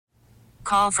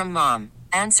Call from mom.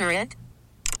 Answer it.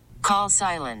 Call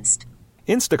silenced.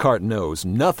 Instacart knows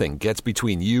nothing gets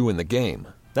between you and the game.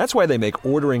 That's why they make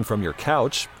ordering from your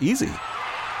couch easy.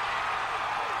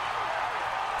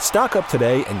 Stock up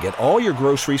today and get all your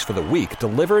groceries for the week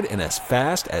delivered in as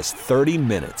fast as 30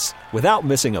 minutes without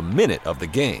missing a minute of the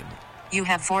game. You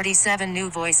have 47 new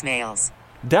voicemails.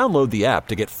 Download the app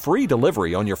to get free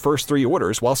delivery on your first 3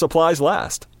 orders while supplies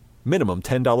last. Minimum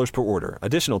 $10 per order.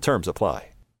 Additional terms apply.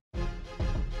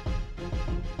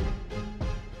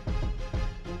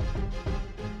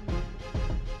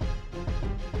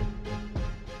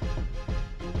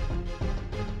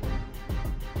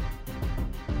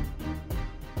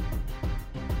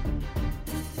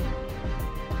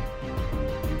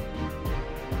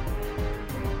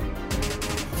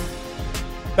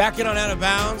 Back in on Out of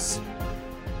Bounds,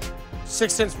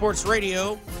 610 Sports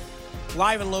Radio,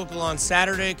 live and local on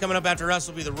Saturday. Coming up after us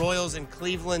will be the Royals and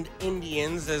Cleveland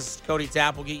Indians as Cody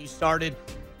Tapp will get you started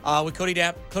with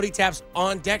Cody Tapp's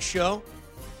On Deck show.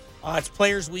 It's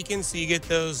Players Weekend, so you get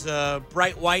those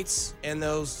bright whites and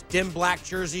those dim black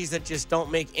jerseys that just don't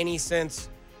make any sense.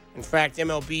 In fact,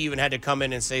 MLB even had to come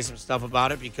in and say some stuff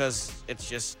about it because it's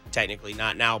just technically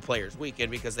not now Players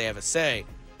Weekend because they have a say.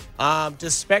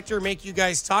 Does Spectre make you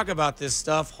guys talk about this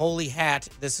stuff? Holy hat,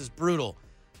 this is brutal.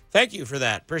 Thank you for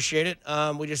that. Appreciate it.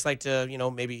 We just like to,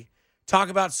 maybe talk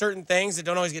about certain things that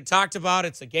don't always get talked about.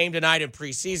 It's a game tonight in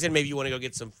preseason. Maybe you want to go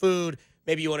get some food.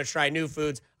 Maybe you want to try new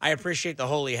foods. I appreciate the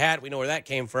holy hat. We know where that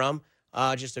came from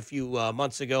just a few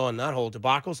months ago on that whole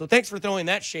debacle. So thanks for throwing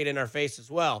that shade in our face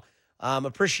as well.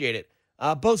 Appreciate it.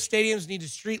 Both stadiums need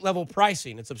street-level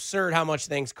pricing. It's absurd how much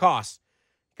things cost.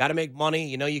 Got to make money.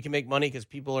 You can make money because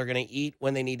people are going to eat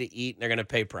when they need to eat, and they're going to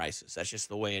pay prices. That's just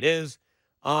the way it is.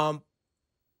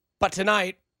 But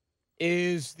tonight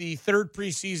is the third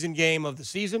preseason game of the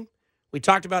season. We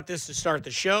talked about this to start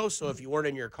the show, so if you weren't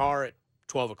in your car at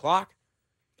 12 o'clock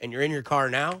and you're in your car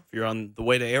now. If you're on the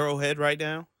way to Arrowhead right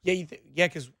now? Yeah,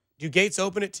 because do gates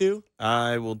open at 2?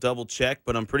 I will double-check,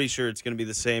 but I'm pretty sure it's going to be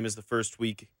the same as the first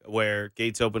week where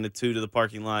gates open at 2 to the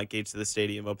parking lot, gates to the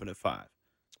stadium open at 5.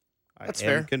 That's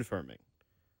fair. Confirming.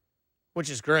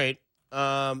 Which is great.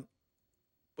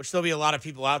 Which there'll be a lot of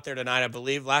people out there tonight, I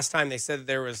believe. Last time they said that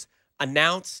there was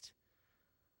announced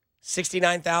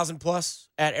 69,000 plus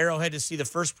at Arrowhead to see the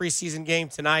first preseason game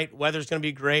tonight. Weather's going to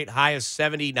be great. High of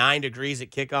 79 degrees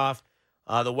at kickoff.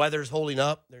 The weather's holding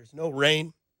up. There's no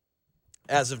rain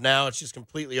as of now. It's just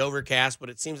completely overcast,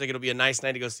 but it seems like it'll be a nice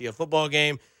night to go see a football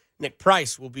game. Nick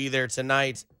Price will be there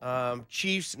tonight.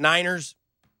 Chiefs, Niners.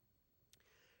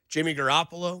 Jimmy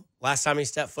Garoppolo, last time he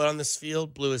stepped foot on this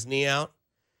field, blew his knee out,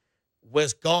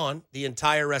 was gone the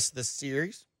entire rest of the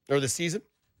series or the season.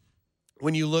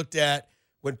 When you looked at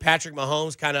when Patrick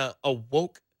Mahomes kind of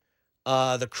awoke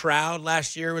the crowd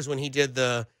last year was when he did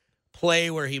the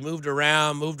play where he moved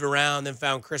around, then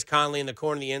found Chris Conley in the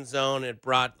corner of the end zone. It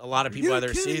brought a lot of people out of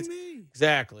their seats.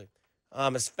 Exactly.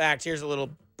 As a fact, here's a little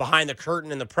behind the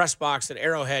curtain in the press box at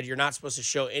Arrowhead. You're not supposed to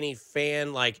show any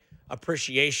fan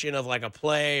appreciation of a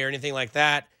play or anything like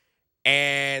that.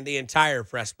 And the entire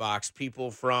press box,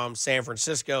 people from San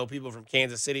Francisco, people from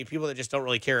Kansas City, people that just don't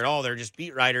really care at all, they're just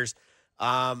beat writers.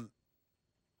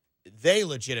 They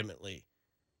legitimately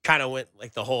kind of went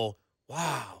the whole,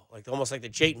 wow, almost like the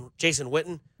Jason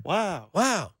Witten.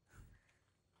 Wow.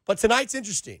 But tonight's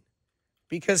interesting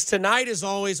because tonight is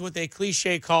always what they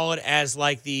cliche call it as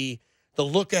the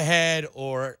look ahead,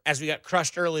 or as we got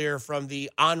crushed earlier from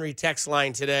the Henri text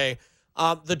line today,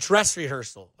 the dress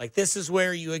rehearsal. This is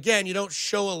where you don't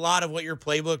show a lot of what your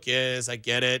playbook is. I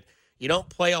get it. You don't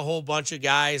play a whole bunch of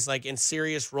guys in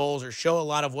serious roles or show a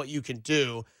lot of what you can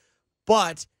do.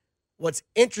 But what's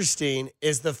interesting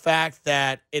is the fact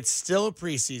that it's still a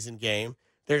preseason game.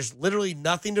 There's literally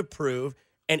nothing to prove,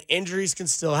 and injuries can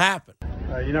still happen.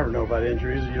 You never know about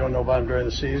injuries. You don't know about them during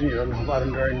the season. You don't know about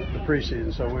them during the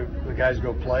preseason. So the guys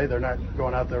go play. They're not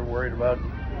going out there worried about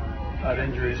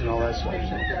injuries and all that stuff.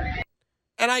 So.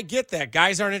 And I get that.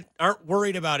 Guys aren't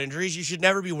worried about injuries. You should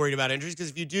never be worried about injuries because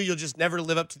if you do, you'll just never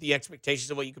live up to the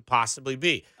expectations of what you could possibly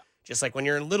be. Just like when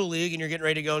you're in Little League and you're getting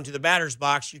ready to go into the batter's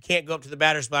box, you can't go up to the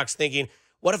batter's box thinking,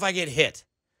 what if I get hit?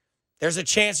 There's a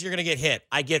chance you're going to get hit.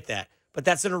 I get that. But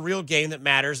that's in a real game that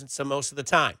matters most of the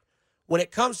time. When it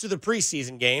comes to the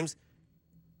preseason games,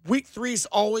 week 3 is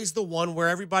always the one where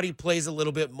everybody plays a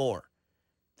little bit more.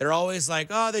 They're always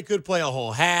they could play a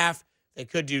whole half. They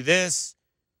could do this.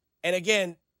 And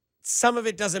again, some of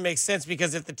it doesn't make sense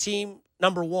because if the team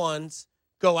number ones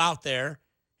go out there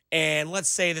and let's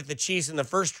say that the Chiefs in the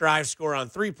first drive score on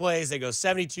 3 plays, they go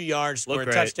 72 yards, score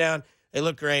a touchdown. They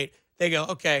look great. They go,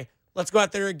 okay, let's go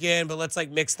out there again, but let's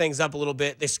mix things up a little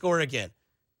bit. They score again.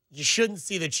 you shouldn't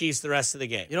see the Chiefs the rest of the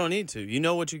game. You don't need to. You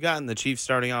know what you got in the Chiefs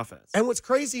starting offense. And what's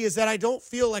crazy is that I don't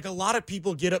feel like a lot of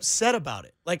people get upset about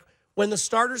it. Like when the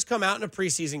starters come out in a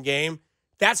preseason game,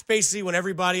 that's basically when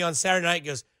everybody on Saturday night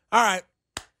goes, all right,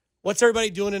 what's everybody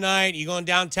doing tonight? You going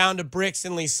downtown to Bricks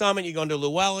and Lee Summit? You going to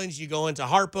Llewellyn's? You going to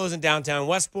Harpo's in downtown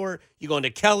Westport? You going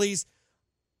to Kelly's?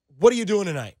 What are you doing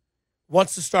tonight?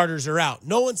 Once the starters are out.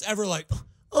 No one's ever like,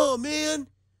 oh, man,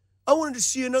 I wanted to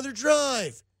see another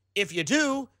drive. If you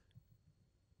do,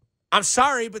 I'm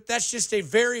sorry, but that's just a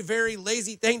very, very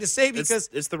lazy thing to say because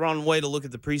it's the wrong way to look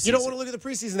at the preseason. You don't want to look at the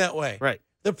preseason that way. Right.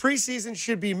 The preseason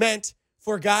should be meant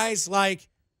for guys like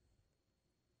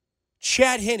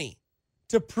Chad Henne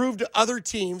to prove to other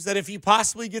teams that if he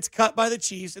possibly gets cut by the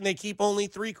Chiefs and they keep only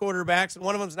 3 quarterbacks and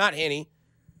one of them's not Henne,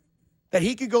 that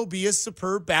he could go be a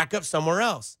superb backup somewhere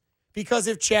else. Because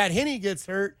if Chad Henne gets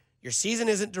hurt, your season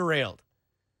isn't derailed.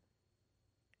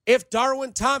 If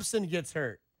Darwin Thompson gets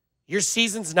hurt, your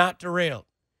season's not derailed.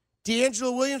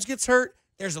 D'Angelo Williams gets hurt,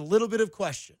 there's a little bit of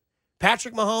question.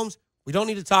 Patrick Mahomes, we don't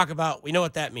need to talk about. We know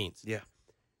what that means. Yeah.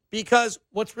 Because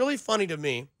what's really funny to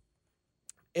me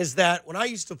is that when I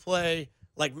used to play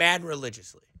like Madden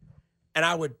religiously, and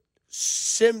I would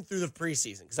sim through the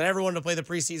preseason, because I never wanted to play the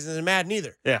preseason in Madden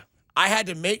either. Yeah. I had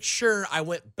to make sure I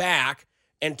went back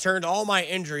and turned all my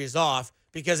injuries off,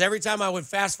 because every time I would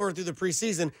fast forward through the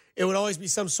preseason, it would always be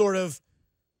some sort of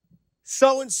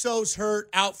so-and-so's hurt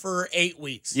out for 8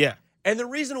 weeks. Yeah. And the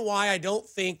reason why I don't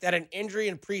think that an injury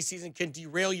in preseason can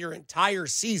derail your entire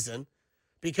season,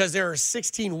 because there are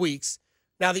 16 weeks.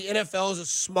 Now, the NFL is a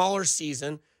smaller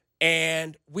season,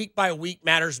 and week by week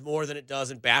matters more than it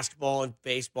does in basketball and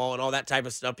baseball and all that type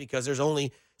of stuff, because there's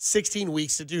only 16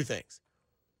 weeks to do things.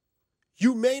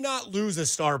 You may not lose a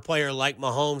star player like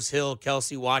Mahomes, Hill,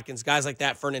 Kelsey, Watkins, guys like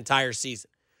that for an entire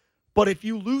season. But if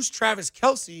you lose Travis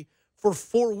Kelsey for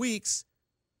 4 weeks,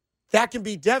 that can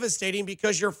be devastating,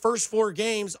 because your first 4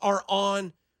 games are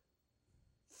on,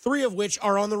 3 of which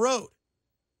are on the road.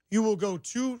 You will go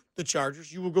to the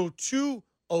Chargers, you will go to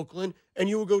Oakland, and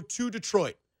you will go to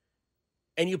Detroit.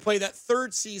 And you play that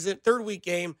third week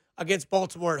game against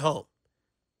Baltimore at home.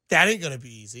 That ain't going to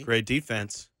be easy. Great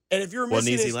defense. And if you're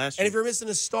missing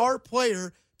a star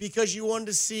player because you wanted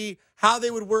to see how they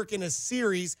would work in a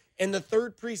series in the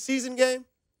third preseason game,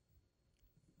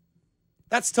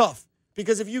 that's tough.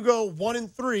 Because if you go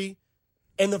 1-3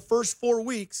 in the first 4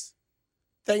 weeks,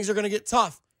 things are going to get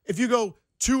tough. If you go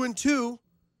 2-2,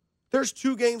 there's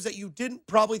 2 games that you didn't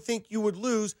probably think you would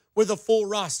lose with a full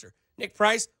roster. Nick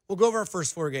Price, we'll go over our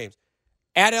first 4 games.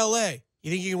 At L.A.,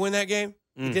 you think you can win that game?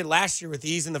 You did last year with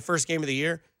ease in the first game of the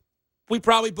year. We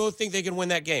probably both think they can win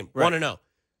that game, right. 1-0.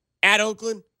 At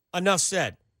Oakland, enough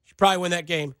said. You probably win that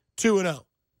game, 2-0.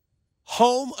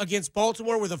 Home against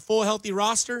Baltimore with a full healthy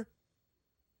roster,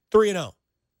 3-0.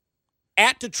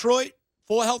 At Detroit,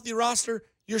 full healthy roster,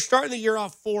 you're starting the year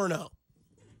off 4-0.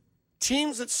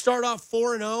 Teams that start off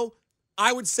 4-0,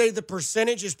 I would say the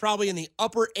percentage is probably in the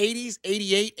upper 80s,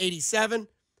 88, 87,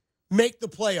 make the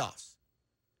playoffs.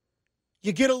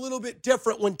 You get a little bit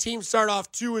different when teams start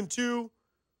off 2-2,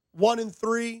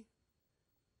 1-3.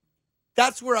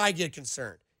 That's where I get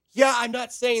concerned. Yeah, I'm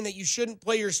not saying that you shouldn't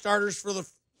play your starters for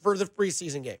the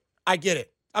preseason game. I get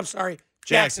it. I'm sorry.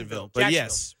 Jacksonville. But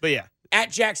yeah.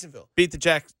 At Jacksonville. Beat the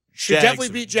Jags. Should definitely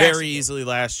beat Jacksonville. Very easily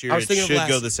last year. It should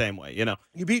go the same way, you know.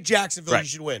 You beat Jacksonville, right. You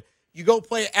should win. You go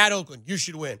play at Oakland, you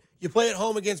should win. You play at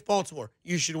home against Baltimore,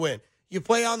 you should win. You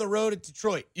play on the road at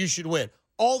Detroit, you should win.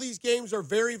 All these games are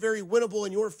very, very winnable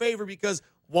in your favor because,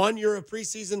 1, you're a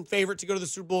preseason favorite to go to the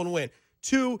Super Bowl and win.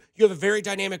 2, you have a very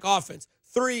dynamic offense.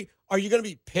 3, are you going to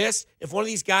be pissed if one of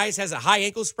these guys has a high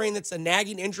ankle sprain that's a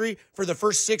nagging injury for the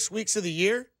first 6 weeks of the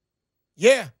year?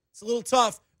 Yeah, it's a little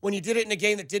tough when you did it in a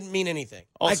game that didn't mean anything.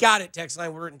 Also, I got it, text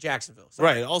line. We're in Jacksonville.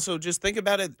 Sorry. Right. Also, just think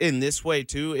about it in this way,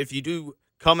 too. If you do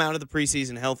come out of the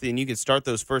preseason healthy and you can start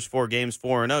those first 4 games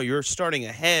 4-0, you're starting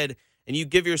ahead, and you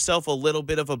give yourself a little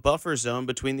bit of a buffer zone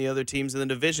between the other teams in the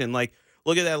division. Like,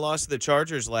 look at that loss to the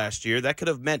Chargers last year. That could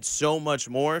have meant so much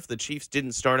more if the Chiefs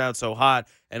didn't start out so hot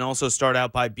and also start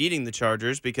out by beating the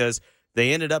Chargers, because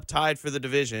they ended up tied for the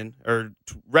division, or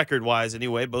record-wise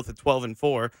anyway, both at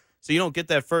 12-4. So you don't get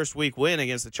that first week win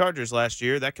against the Chargers last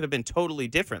year. That could have been totally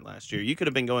different last year. You could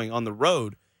have been going on the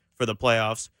road for the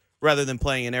playoffs rather than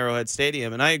playing in Arrowhead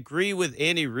Stadium. And I agree with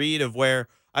Andy Reid of where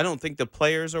I don't think the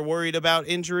players are worried about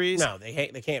injuries. No, they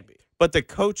can't be. But the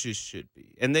coaches should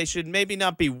be. And they should maybe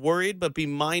not be worried, but be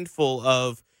mindful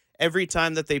of every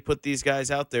time that they put these guys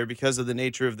out there, because of the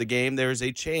nature of the game, there's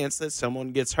a chance that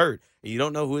someone gets hurt. You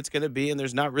don't know who it's going to be, and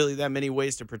there's not really that many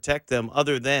ways to protect them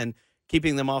other than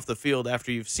keeping them off the field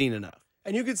after you've seen enough.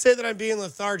 And you could say that I'm being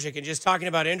lethargic and just talking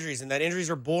about injuries and that injuries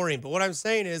are boring. But what I'm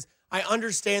saying is I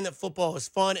understand that football is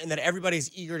fun and that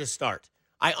everybody's eager to start.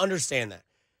 I understand that.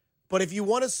 But if you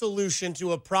want a solution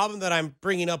to a problem that I'm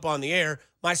bringing up on the air,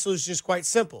 my solution is quite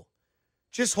simple.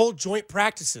 Just hold joint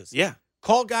practices. Yeah.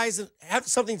 Call guys and have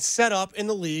something set up in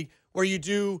the league where you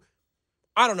do,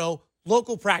 I don't know,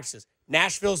 local practices.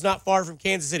 Nashville's not far from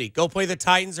Kansas City. Go play the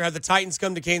Titans or have the Titans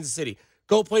come to Kansas City.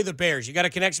 Go play the Bears. You got a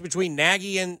connection between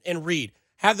Nagy and Reed.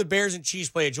 Have the Bears and Chiefs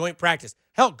play a joint practice.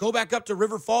 Hell, go back up to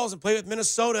River Falls and play with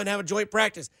Minnesota and have a joint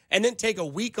practice. And then take a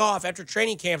week off after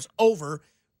training camp's over,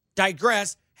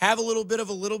 digress, have a little bit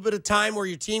of time where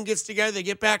your team gets together, they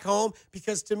get back home.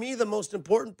 Because to me, the most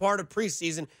important part of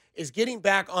preseason is getting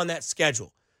back on that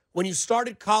schedule. When you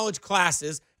started college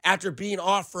classes after being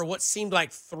off for what seemed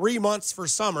like 3 months for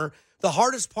summer, the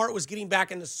hardest part was getting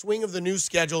back in the swing of the new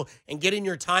schedule and getting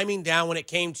your timing down when it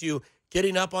came to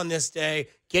getting up on this day,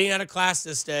 getting out of class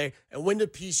this day, and when to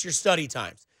piece your study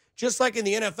times. Just like in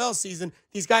the NFL season,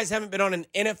 these guys haven't been on an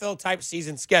NFL-type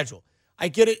season schedule. I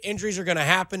get it, injuries are going to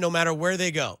happen no matter where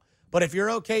they go. But if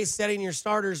you're okay setting your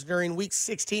starters during weeks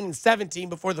 16 and 17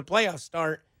 before the playoffs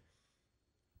start,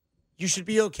 you should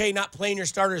be okay not playing your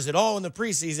starters at all in the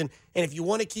preseason. And if you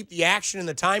want to keep the action and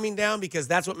the timing down because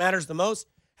that's what matters the most,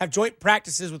 have joint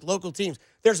practices with local teams.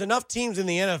 There's enough teams in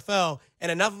the NFL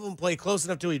and enough of them play close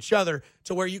enough to each other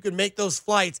to where you can make those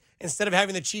flights instead of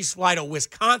having the Chiefs fly to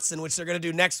Wisconsin, which they're going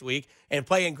to do next week, and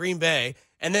play in Green Bay,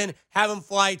 and then have them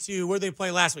fly to where they play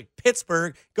last week,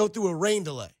 Pittsburgh, go through a rain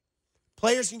delay.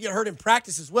 Players can get hurt in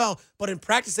practice as well, but in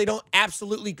practice they don't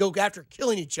absolutely go after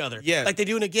killing each other like they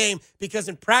do in a game, because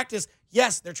in practice,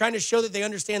 yes, they're trying to show that they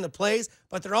understand the plays,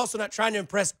 but they're also not trying to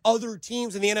impress other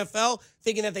teams in the NFL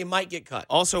thinking that they might get cut.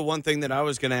 Also, one thing that I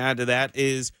was going to add to that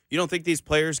is you don't think these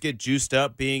players get juiced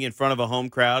up being in front of a home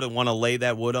crowd and want to lay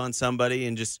that wood on somebody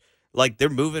and just like they're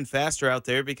moving faster out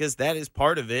there because that is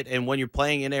part of it. And when you're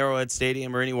playing in Arrowhead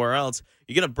Stadium or anywhere else,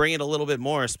 you're going to bring it a little bit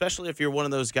more, especially if you're one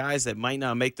of those guys that might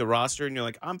not make the roster and you're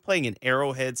like, I'm playing in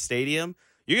Arrowhead Stadium.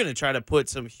 You're going to try to put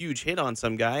some huge hit on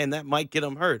some guy, and that might get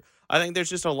them hurt. I think there's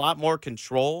just a lot more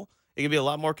control. It can be a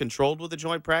lot more controlled with a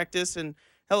joint practice. And,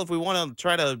 hell, if we want to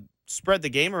try to spread the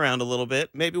game around a little bit,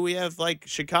 maybe we have, like,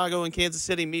 Chicago and Kansas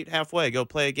City meet halfway, go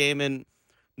play a game in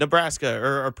Nebraska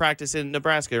or practice in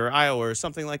Nebraska or Iowa or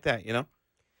something like that, you know?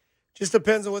 Just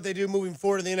depends on what they do moving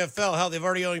forward in the NFL. Hell, they've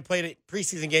already only played a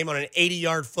preseason game on an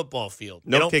 80-yard football field.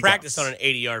 They don't practice on an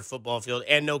 80-yard football field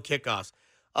and no kickoffs.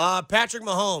 Patrick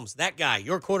Mahomes, that guy,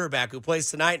 your quarterback who plays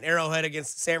tonight in Arrowhead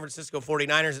against the San Francisco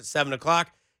 49ers at 7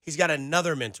 o'clock, he's got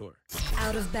another mentor.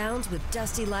 Out of Bounds with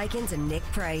Dusty Likens and Nick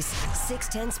Price,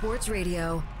 610 Sports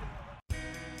Radio.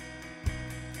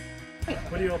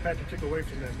 What do you hope Patrick took away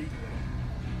from that meeting?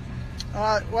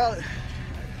 Well,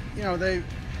 you know, they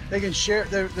can share.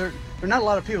 There are not a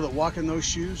lot of people that walk in those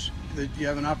shoes that you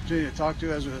have an opportunity to talk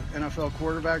to as an NFL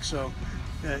quarterback. So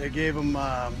it gave him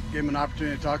an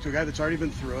opportunity to talk to a guy that's already been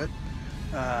through it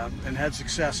and had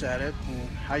success at it, and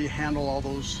how you handle all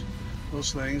those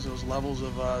things, those levels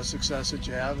of success that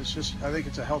you have. It's just, I think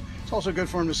it's a help. It's also good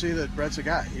for him to see that Brett's a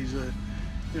guy. He's a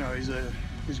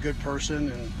good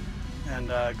person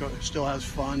and still has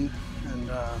fun and.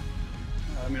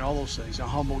 I mean, all those things. A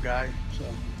humble guy. So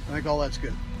I think all that's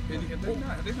good. And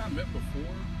have they not met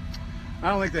before?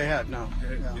 I don't think they had, no.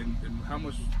 And how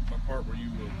much apart were you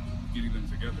getting them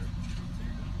together?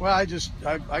 Well,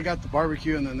 I got the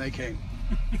barbecue and then they came.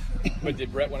 But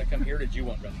did Brett want to come here? Or did you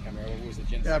want Brett to come here? What was the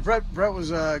genesis? Yeah, Brett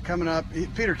was coming up.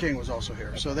 Peter King was also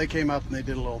here. So they came up and they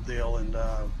did a little deal and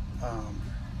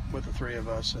with the three of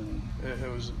us, and it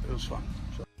was fun.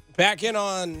 So. Back in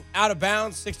on Out of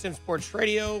Bounds, 610 Sports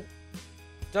Radio.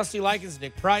 Dusty Likens,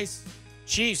 Nick Price.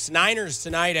 Chiefs, Niners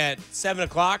tonight at 7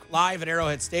 o'clock, live at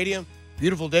Arrowhead Stadium.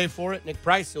 Beautiful day for it. Nick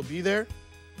Price will be there,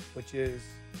 which is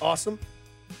awesome.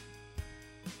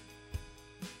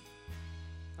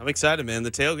 I'm excited, man.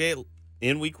 The tailgate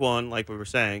in week one, like we were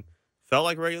saying, felt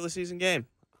like a regular season game.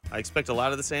 I expect a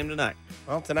lot of the same tonight.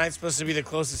 Well, tonight's supposed to be the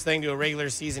closest thing to a regular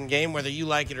season game, whether you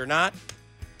like it or not.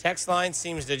 Text line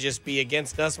seems to just be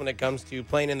against us when it comes to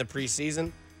playing in the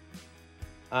preseason.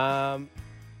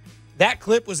 That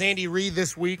clip was Andy Reid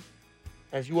this week.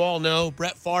 As you all know,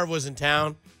 Brett Favre was in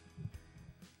town.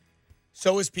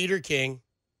 So was Peter King.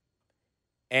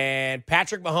 And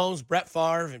Patrick Mahomes, Brett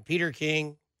Favre, and Peter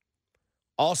King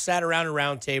all sat around a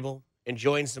round table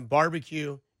enjoying some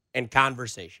barbecue and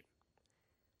conversation.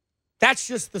 That's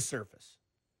just the surface.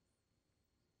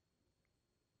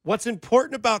 What's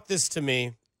important about this to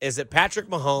me is that Patrick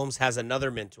Mahomes has another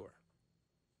mentor.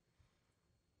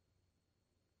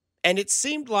 And it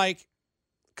seemed like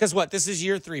Because this is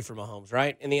year 3 for Mahomes,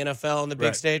 right? In the NFL on the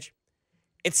big stage.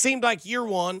 It seemed like year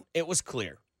 1, it was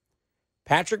clear.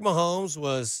 Patrick Mahomes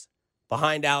was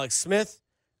behind Alex Smith.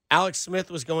 Alex Smith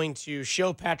was going to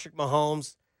show Patrick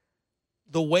Mahomes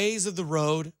the ways of the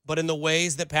road, but in the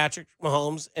ways that Patrick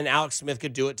Mahomes and Alex Smith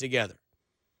could do it together.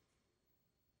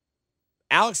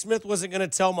 Alex Smith wasn't going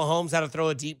to tell Mahomes how to throw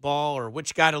a deep ball or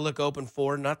which guy to look open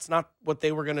for, and that's not what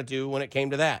they were going to do when it came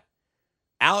to that.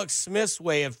 Alex Smith's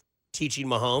way of teaching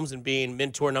Mahomes and being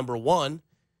mentor number 1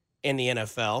 in the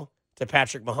NFL to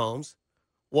Patrick Mahomes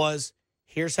was,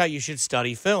 here's how you should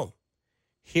study film.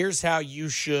 Here's how you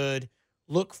should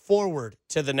look forward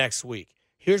to the next week.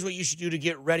 Here's what you should do to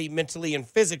get ready mentally and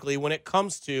physically when it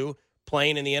comes to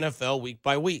playing in the NFL week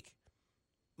by week.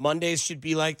 Mondays should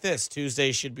be like this.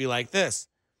 Tuesdays should be like this.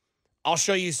 I'll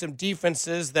show you some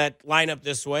defenses that line up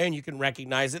this way, and you can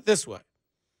recognize it this way.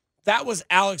 That was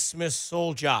Alex Smith's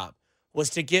sole job, was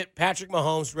to get Patrick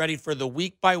Mahomes ready for the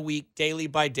week by week, daily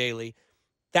by daily.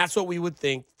 That's what we would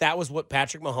think. That was what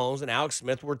Patrick Mahomes and Alex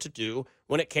Smith were to do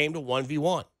when it came to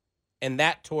 1v1 and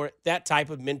that type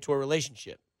of mentor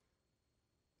relationship.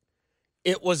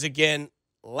 It was, again,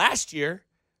 last year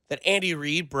that Andy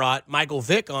Reid brought Michael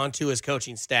Vick on to his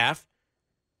coaching staff.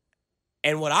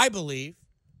 And what I believe,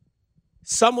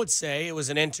 some would say it was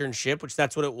an internship, which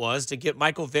that's what it was, to get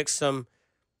Michael Vick some,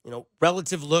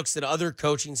 relative looks at other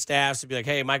coaching staffs to be like,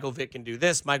 hey, Michael Vick can do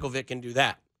this, Michael Vick can do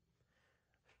that.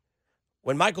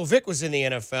 When Michael Vick was in the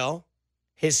NFL,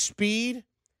 his speed,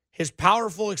 his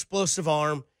powerful, explosive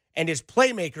arm, and his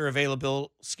playmaker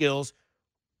available skills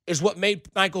is what made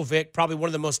Michael Vick probably one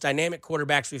of the most dynamic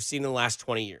quarterbacks we've seen in the last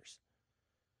 20 years.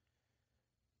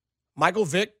 Michael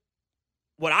Vick,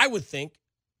 what I would think,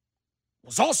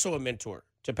 was also a mentor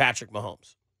to Patrick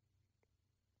Mahomes.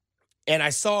 And I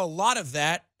saw a lot of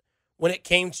that when it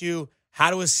came to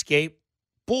how to escape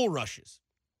bull rushes.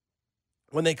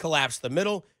 When they collapse the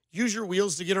middle, use your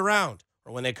wheels to get around.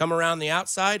 Or when they come around the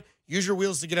outside, use your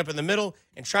wheels to get up in the middle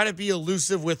and try to be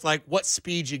elusive with what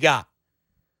speed you got.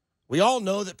 We all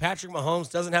know that Patrick Mahomes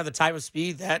doesn't have the type of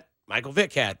speed that Michael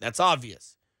Vick had. That's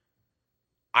obvious.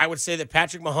 I would say that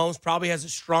Patrick Mahomes probably has a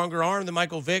stronger arm than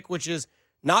Michael Vick, which is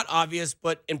not obvious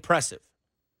but impressive.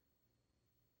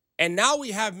 And now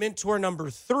we have mentor number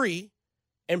 3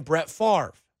 in Brett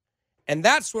Favre. And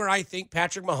that's where I think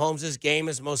Patrick Mahomes' game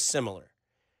is most similar.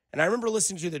 And I remember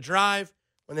listening to The Drive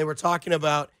when they were talking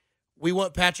about, we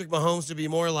want Patrick Mahomes to be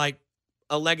more like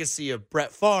a legacy of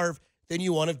Brett Favre than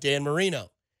you want of Dan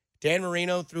Marino. Dan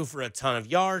Marino threw for a ton of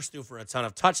yards, threw for a ton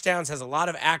of touchdowns, has a lot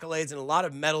of accolades and a lot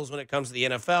of medals when it comes to the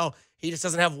NFL. He just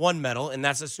doesn't have one medal, and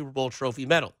that's a Super Bowl trophy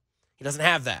medal. He doesn't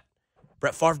have that.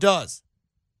 Brett Favre does.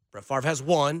 Brett Favre has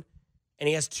 1, and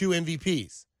he has 2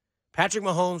 MVPs. Patrick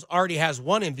Mahomes already has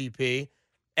 1 MVP,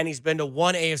 and he's been to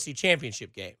 1 AFC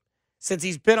championship game. Since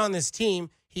he's been on this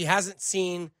team, he hasn't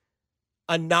seen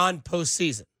a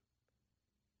non-postseason.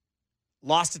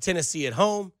 Lost to Tennessee at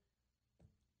home,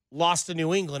 lost to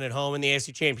New England at home in the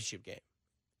AFC Championship game.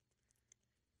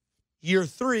 Year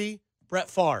 3, Brett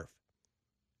Favre.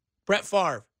 Brett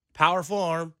Favre, powerful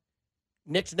arm,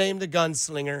 nicknamed the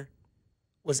gunslinger,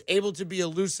 was able to be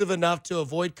elusive enough to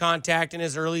avoid contact in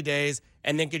his early days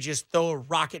and then could just throw a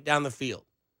rocket down the field.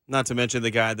 Not to mention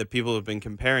the guy that people have been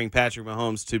comparing Patrick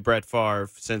Mahomes to Brett Favre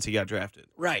since he got drafted.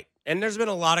 Right. And there's been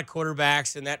a lot of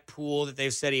quarterbacks in that pool that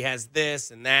they've said he has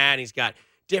this and that, and he's got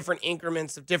different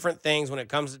increments of different things when it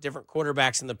comes to different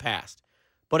quarterbacks in the past.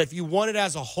 But if you want it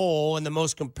as a whole and the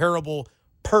most comparable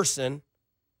person,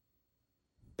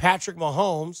 Patrick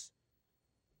Mahomes,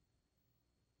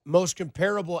 most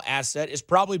comparable asset is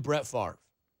probably Brett Favre.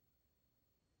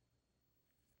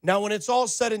 Now, when it's all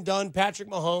said and done, Patrick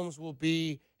Mahomes will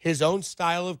be his own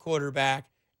style of quarterback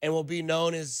and will be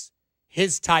known as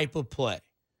his type of play.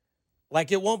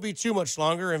 It won't be too much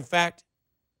longer. In fact,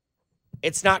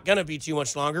 it's not going to be too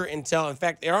much longer until, in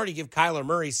fact, they already give Kyler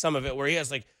Murray some of it where he has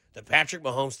the Patrick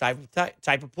Mahomes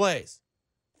type of plays.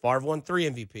 Favre won 3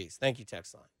 MVPs. Thank you,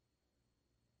 text line.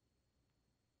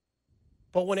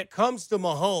 But when it comes to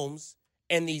Mahomes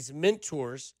and these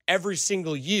mentors every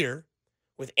single year,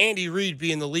 with Andy Reid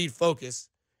being the lead focus,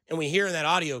 and we hear in that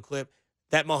audio clip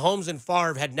that Mahomes and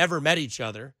Favre had never met each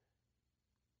other,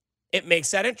 it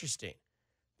makes that interesting.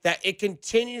 That it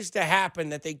continues to happen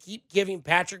that they keep giving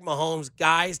Patrick Mahomes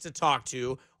guys to talk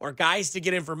to or guys to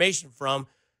get information from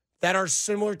that are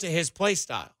similar to his play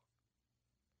style.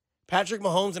 Patrick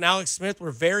Mahomes and Alex Smith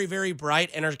were very, very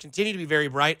bright and are continue to be very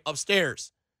bright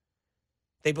upstairs.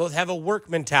 They both have a work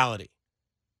mentality.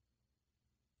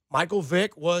 Michael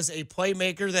Vick was a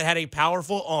playmaker that had a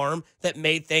powerful arm that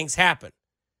made things happen.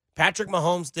 Patrick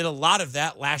Mahomes did a lot of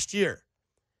that last year.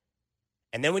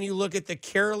 And then when you look at the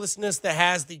carelessness that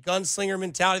has the gunslinger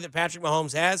mentality that Patrick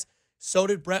Mahomes has, so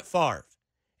did Brett Favre.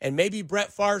 And maybe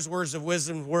Brett Favre's words of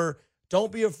wisdom were,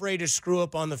 don't be afraid to screw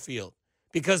up on the field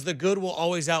because the good will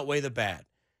always outweigh the bad.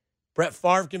 Brett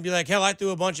Favre can be like, hell, I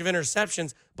threw a bunch of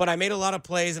interceptions, but I made a lot of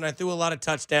plays and I threw a lot of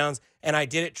touchdowns, and I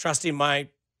did it trusting my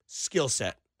skill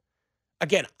set.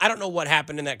 Again, I don't know what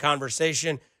happened in that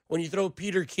conversation. When you throw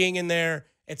Peter King in there,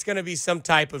 it's going to be some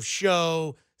type of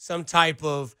show, some type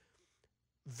of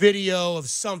video of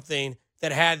something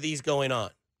that had these going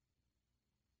on.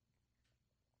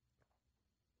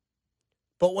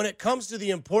 But when it comes to the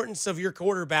importance of your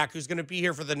quarterback who's going to be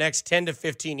here for the next 10 to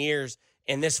 15 years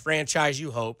in this franchise,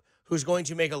 you hope, who's going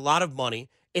to make a lot of money,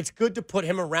 it's good to put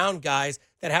him around guys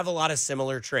that have a lot of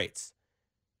similar traits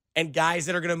and guys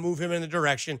that are going to move him in the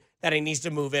direction that he needs to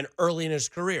move in early in his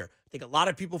career. I think a lot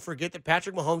of people forget that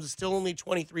Patrick Mahomes is still only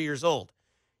 23 years old.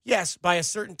 Yes, by a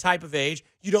certain type of age,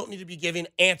 you don't need to be giving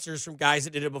answers from guys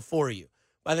that did it before you.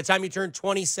 By the time you turn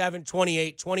 27,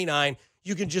 28, 29,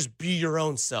 you can just be your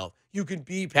own self. You can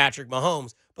be Patrick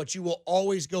Mahomes, but you will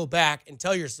always go back and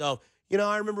tell yourself,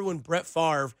 I remember when Brett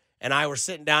Favre and I were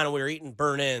sitting down and we were eating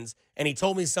burnt ends, and he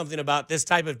told me something about this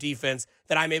type of defense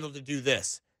that I'm able to do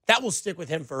this. That will stick with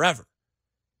him forever.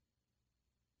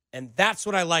 And that's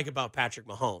what I like about Patrick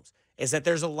Mahomes, is that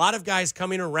there's a lot of guys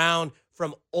coming around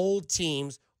from old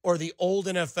teams or the old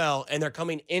NFL, and they're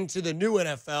coming into the new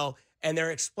NFL, and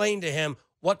they're explaining to him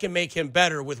what can make him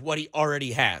better with what he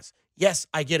already has. Yes,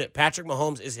 I get it. Patrick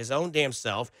Mahomes is his own damn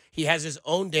self. He has his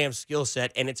own damn skill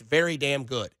set, and it's very damn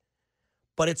good.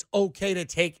 But it's okay to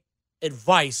take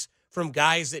advice from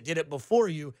guys that did it before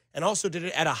you and also did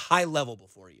it at a high level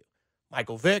before you.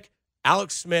 Michael Vick,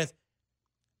 Alex Smith,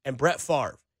 and Brett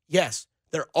Favre. Yes,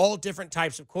 they're all different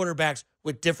types of quarterbacks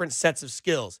with different sets of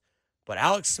skills. But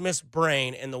Alex Smith's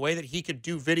brain and the way that he could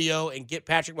do video and get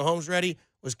Patrick Mahomes ready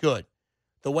was good.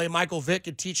 The way Michael Vick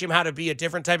could teach him how to be a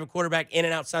different type of quarterback in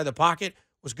and outside the pocket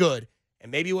was good.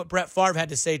 And maybe what Brett Favre had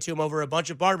to say to him over a bunch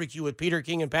of barbecue with Peter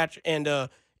King and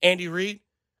Andy Reid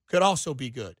could also be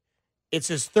good. It's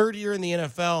his third year in the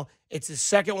NFL. It's his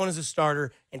second one as a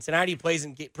starter. And tonight he plays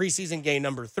in preseason game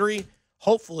number 3,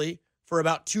 hopefully for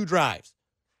about 2 drives.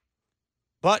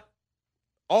 But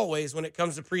always when it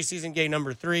comes to preseason game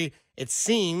number 3, it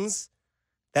seems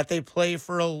that they play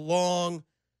for a long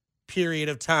period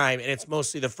of time, and it's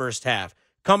mostly the first half.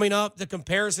 Coming up, the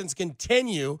comparisons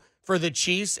continue for the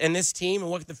Chiefs and this team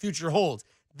and what the future holds.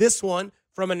 This one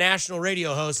from a national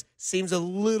radio host seems a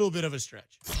little bit of a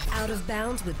stretch. Out of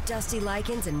Bounds with Dusty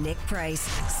Likens and Nick Price,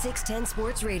 610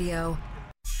 Sports Radio.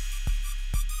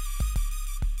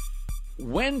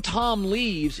 When Tom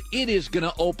leaves, it is going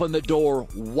to open the door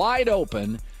wide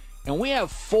open, and we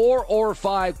have 4 or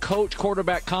 5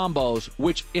 coach-quarterback combos,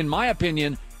 which, in my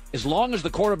opinion, as long as the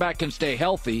quarterback can stay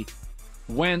healthy,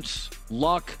 Wentz,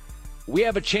 Luck, we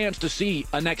have a chance to see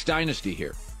a next dynasty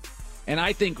here. And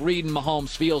I think Reid and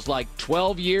Mahomes feels like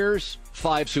 12 years,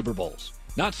 5 Super Bowls.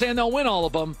 Not saying they'll win all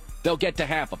of them, they'll get to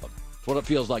half of them. That's what it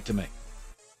feels like to me.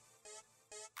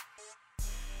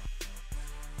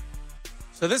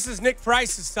 So this is Nick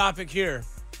Price's topic here.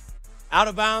 Out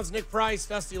of Bounds, Nick Price,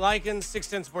 Dusty Likens,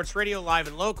 610 Sports Radio, live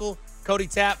and local. Cody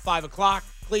Tapp, 5 o'clock.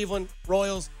 Cleveland,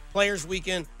 Royals, Players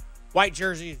Weekend. White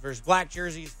jerseys versus black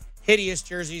jerseys. Hideous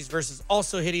jerseys versus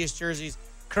also hideous jerseys.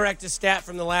 Correct a stat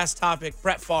from the last topic.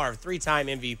 Brett Favre, 3-time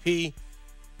MVP.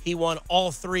 He won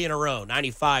all 3 in a row,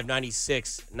 95,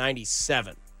 96,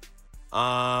 97.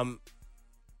 Damn.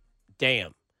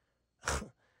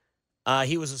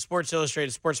 He was a Sports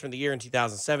Illustrated Sportsman of the Year in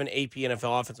 2007, AP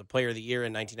NFL Offensive Player of the Year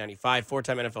in 1995,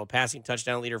 4-time NFL passing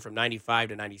touchdown leader from 95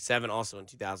 to 97, also in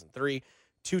 2003,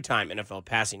 2-time NFL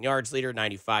passing yards leader,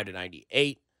 95 to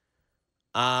 98.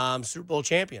 Super Bowl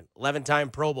champion, 11-time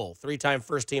Pro Bowl, 3-time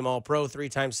first-team All-Pro,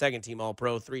 3-time second-team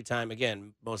All-Pro, 3-time,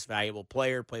 again, most valuable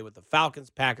player, played with the Falcons,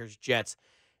 Packers, Jets,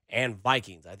 and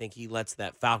Vikings. I think he lets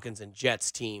that Falcons and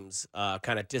Jets teams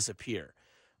kind of disappear.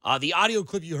 The audio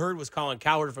clip you heard was Colin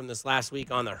Cowherd from this last week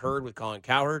on The Herd with Colin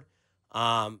Cowherd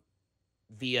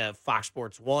via Fox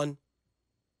Sports 1.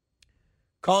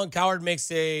 Colin Cowherd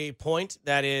makes a point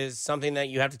that is something that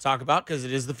you have to talk about because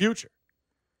it is the future.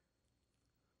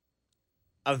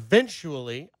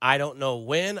 Eventually, I don't know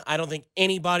when, I don't think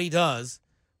anybody does,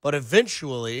 but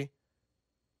eventually,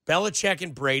 Belichick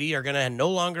and Brady are going to no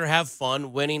longer have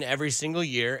fun winning every single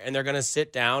year, and they're going to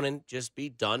sit down and just be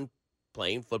done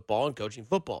playing football and coaching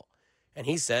football. And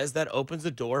he says that opens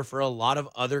the door for a lot of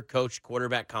other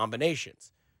coach-quarterback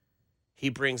combinations. He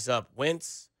brings up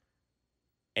Wentz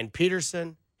and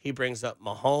Peterson. He brings up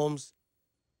Mahomes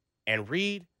and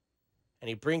Reid. And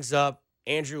he brings up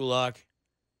Andrew Luck.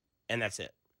 And that's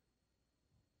it.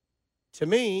 To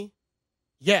me,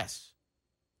 yes,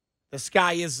 the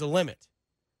sky is the limit.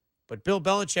 But Bill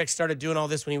Belichick started doing all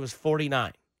this when he was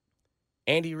 49.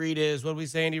 Andy Reid is, what did we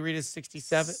say? Andy Reid is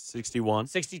 67? 61.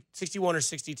 61 or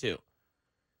 62.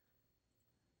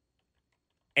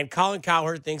 And Colin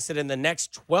Cowherd thinks that in the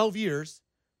next 12 years,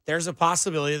 there's a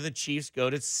possibility that the Chiefs go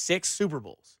to 6 Super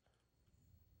Bowls.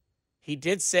 He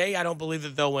did say, I don't believe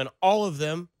that they'll win all of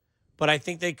them, but I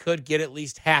think they could get at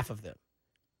least half of them.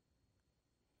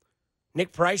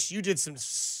 Nick Price, you did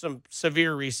some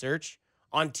severe research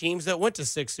on teams that went to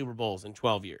 6 Super Bowls in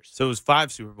 12 years. So it was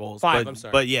 5 Super Bowls. 5, I'm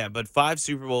sorry. But 5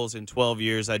 Super Bowls in 12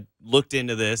 years. I looked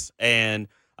into this, and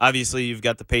obviously you've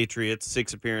got the Patriots,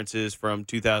 6 appearances from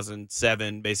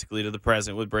 2007 basically to the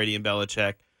present with Brady and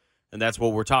Belichick, and that's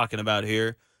what we're talking about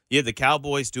here. You had the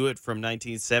Cowboys do it from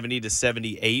 1970 to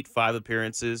 78, 5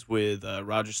 appearances with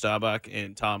Roger Staubach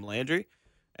and Tom Landry.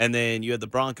 And then you had the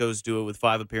Broncos do it with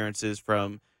 5 appearances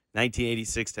from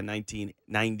 1986 to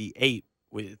 1998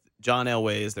 with John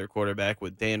Elway as their quarterback,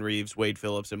 with Dan Reeves, Wade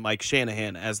Phillips, and Mike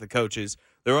Shanahan as the coaches.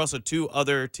 There were also 2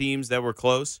 other teams that were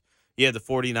close. You had the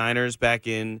 49ers back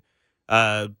in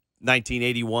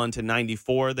 1981 to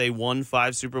 94. They won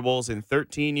 5 Super Bowls in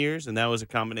 13 years, and that was a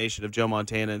combination of Joe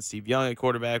Montana and Steve Young at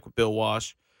quarterback with Bill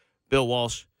Walsh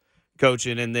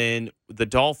coaching. And then the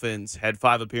Dolphins had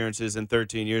 5 appearances in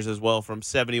 13 years as well, from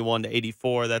 71 to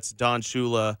 84. That's Don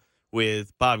Shula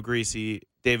with Bob Greasy,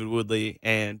 David Woodley,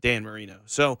 and Dan Marino.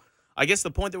 So I guess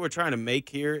the point that we're trying to make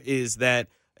here is that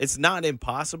it's not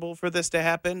impossible for this to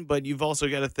happen, but you've also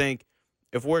got to think,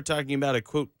 if we're talking about a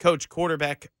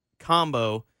coach-quarterback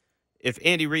combo, if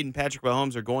Andy Reid and Patrick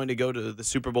Mahomes are going to go to the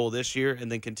Super Bowl this year and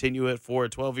then continue it for a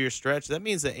 12-year stretch, that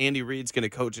means that Andy Reid's going to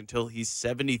coach until he's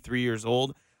 73 years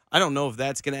old. I don't know if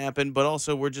that's going to happen, but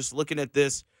also we're just looking at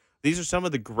this. These are some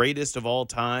of the greatest of all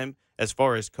time as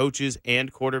far as coaches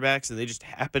and quarterbacks, and they just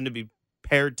happen to be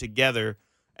paired together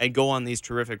and go on these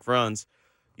terrific runs.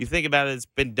 You think about it, it's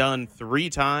been done 3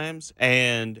 times,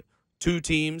 and 2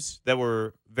 teams that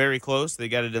were very close. They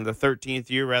got it in the 13th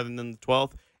year rather than the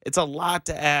 12th. It's a lot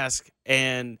to ask,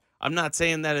 and I'm not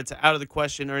saying that it's out of the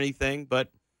question or anything, but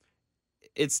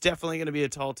it's definitely going to be a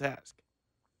tall task.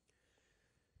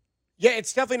 Yeah,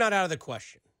 it's definitely not out of the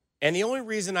question. And the only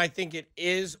reason I think it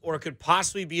is or could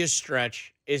possibly be a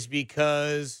stretch is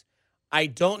because I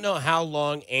don't know how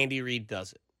long Andy Reid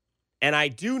does it. And I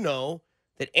do know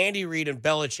that Andy Reid and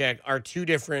Belichick are two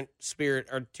different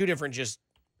just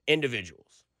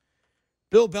individuals.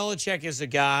 Bill Belichick is a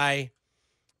guy,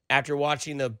 after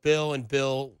watching the Bill and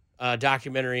Bill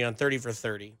documentary on 30 for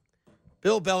 30,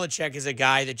 Bill Belichick is a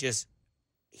guy that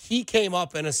he came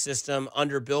up in a system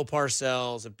under Bill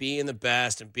Parcells of being the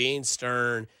best and being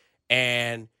stern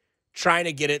and trying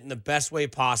to get it in the best way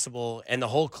possible, and the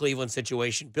whole Cleveland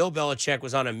situation. Bill Belichick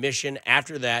was on a mission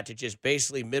after that to just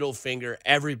basically middle finger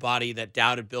everybody that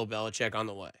doubted Bill Belichick on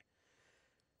the way.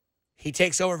 He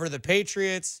takes over for the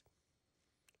Patriots.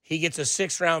 He gets a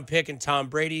 6th-round pick in Tom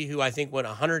Brady, who I think went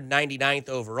 199th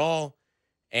overall,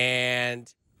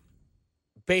 and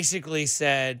basically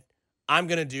said, I'm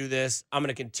going to do this. I'm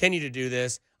going to continue to do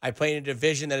this. I play in a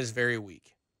division that is very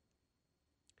weak.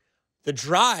 The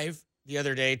Drive the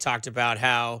other day talked about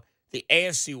how the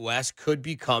AFC West could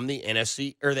become the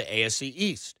NFC or the AFC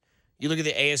East. You look at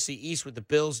the AFC East with the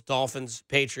Bills, Dolphins,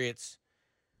 Patriots,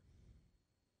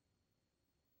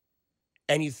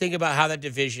 and you think about how that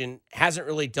division hasn't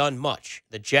really done much.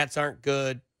 The Jets aren't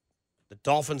good. The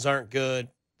Dolphins aren't good.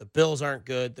 The Bills aren't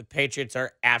good. The Patriots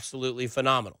are absolutely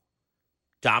phenomenal.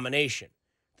 Domination.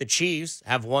 The Chiefs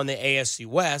have won the AFC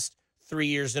West 3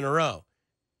 years in a row.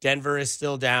 Denver is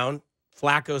still down.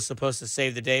 Flacco's supposed to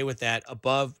save the day with that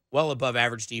well above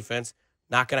average defense.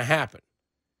 Not going to happen.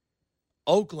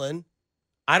 Oakland,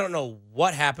 I don't know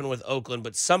what happened with Oakland,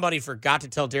 but somebody forgot to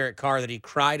tell Derek Carr that he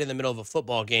cried in the middle of a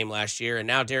football game last year, and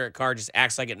now Derek Carr just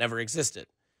acts like it never existed.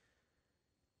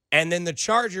 And then the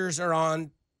Chargers are on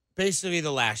basically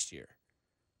the last year.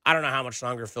 I don't know how much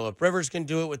longer Phillip Rivers can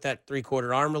do it with that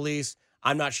 3-quarter arm release.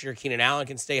 I'm not sure Keenan Allen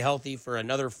can stay healthy for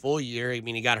another full year. I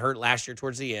mean, he got hurt last year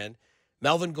towards the end.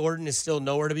 Melvin Gordon is still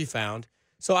nowhere to be found.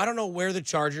 So I don't know where the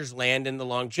Chargers land in the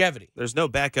longevity. There's no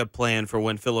backup plan for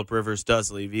when Phillip Rivers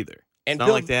does leave either. And it's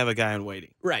not like they have a guy in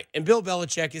waiting. Right. And Bill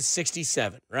Belichick is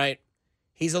 67, right?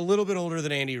 He's a little bit older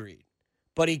than Andy Reid,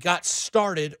 but he got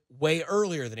started way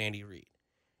earlier than Andy Reid.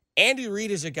 Andy Reid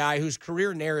is a guy whose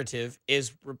career narrative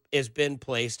is been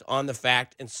placed on the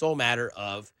fact and sole matter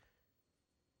of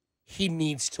he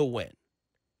needs to win.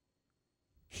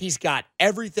 He's got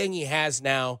everything he has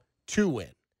now to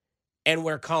win. And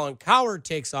where Colin Cowherd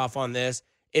takes off on this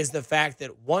is the fact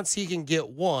that once he can get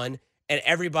one and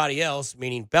everybody else,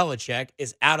 meaning Belichick,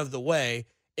 is out of the way,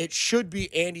 it should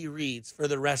be Andy Reid's for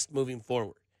the rest moving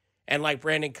forward. And like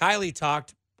Brandon Kiley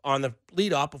talked on the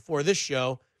leadoff before this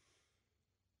show,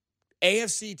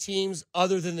 AFC teams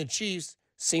other than the Chiefs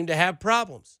seem to have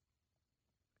problems.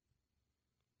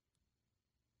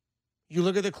 You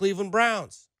look at the Cleveland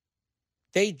Browns.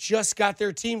 They just got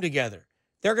their team together.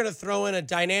 They're going to throw in a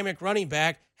dynamic running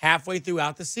back halfway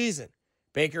throughout the season.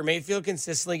 Baker Mayfield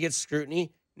consistently gets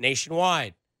scrutiny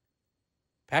nationwide.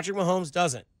 Patrick Mahomes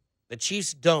doesn't. The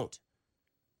Chiefs don't.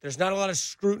 There's not a lot of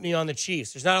scrutiny on the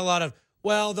Chiefs. There's not a lot of,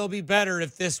 well, they'll be better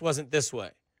if this wasn't this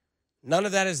way. None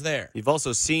of that is there. You've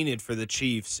also seen it for the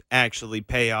Chiefs actually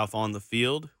pay off on the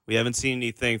field. We haven't seen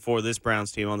anything for this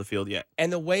Browns team on the field yet.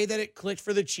 And the way that it clicked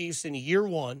for the Chiefs in year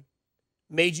one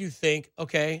made you think,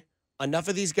 okay, enough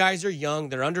of these guys are young.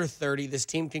 They're under 30. This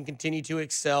team can continue to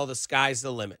excel. The sky's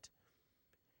the limit.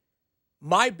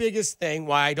 My biggest thing,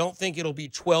 why I don't think it'll be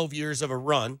 12 years of a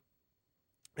run,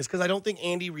 is because I don't think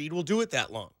Andy Reid will do it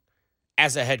that long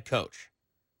as a head coach.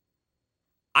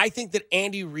 I think that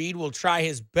Andy Reid will try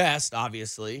his best,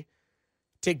 obviously,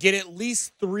 to get at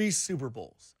least 3 Super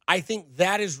Bowls. I think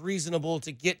that is reasonable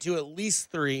to get to at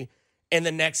least 3 in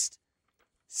the next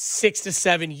 6 to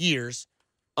 7 years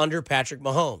under Patrick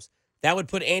Mahomes. That would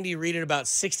put Andy Reid at about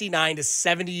 69 to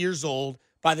 70 years old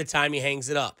by the time he hangs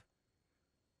it up.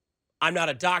 I'm not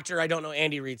a doctor. I don't know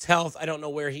Andy Reid's health. I don't know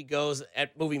where he goes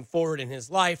at moving forward in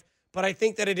his life. But I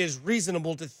think that it is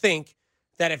reasonable to think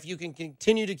that if you can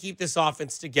continue to keep this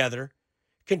offense together,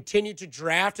 continue to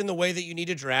draft in the way that you need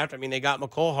to draft. I mean, they got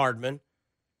McCole Hardman.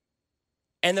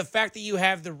 And the fact that you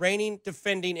have the reigning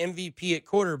defending MVP at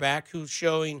quarterback who's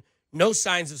showing no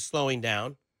signs of slowing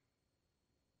down,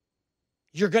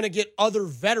 you're going to get other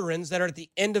veterans that are at the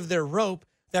end of their rope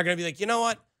that are going to be like, you know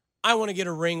what? I want to get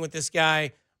a ring with this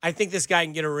guy. I think this guy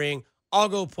can get a ring. I'll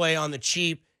go play on the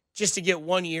cheap just to get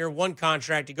 1 year, 1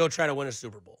 contract to go try to win a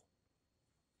Super Bowl.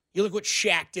 You look what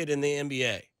Shaq did in the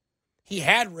NBA. He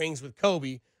had rings with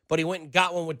Kobe, but he went and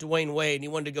got one with Dwayne Wade, and he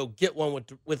wanted to go get one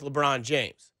with LeBron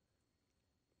James.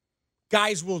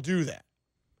 Guys will do that.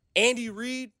 Andy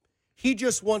Reid, he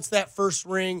just wants that first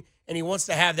ring, and he wants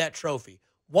to have that trophy.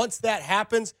 Once that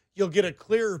happens, you'll get a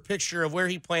clearer picture of where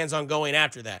he plans on going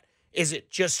after that. Is it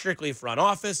just strictly front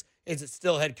office? Is it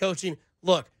still head coaching?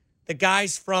 Look, the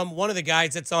guys from one of the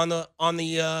guys that's on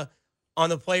the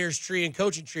players tree and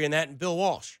coaching tree and Bill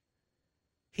Walsh.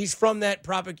 He's from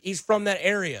that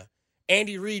area.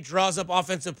 Andy Reid draws up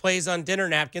offensive plays on dinner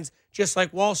napkins just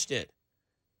like Walsh did.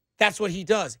 That's what he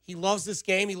does. He loves this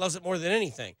game. He loves it more than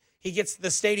anything. He gets to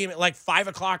the stadium at like 5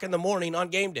 o'clock in the morning on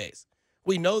game days.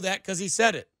 We know that because he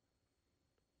said it.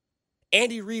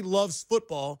 Andy Reid loves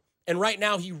football, and right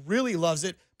now he really loves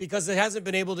it because it hasn't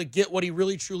been able to get what he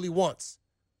really truly wants,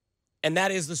 and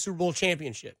that is the Super Bowl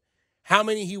championship. How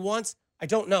many he wants, I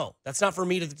don't know. That's not for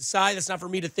me to decide. That's not for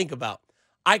me to think about.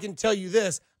 I can tell you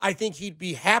this. I think he'd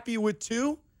be happy with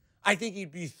 2. I think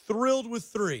he'd be thrilled with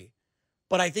 3.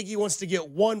 But I think he wants to get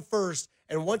 1 first.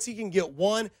 And once he can get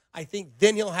 1, I think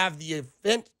then he'll have the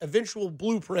eventual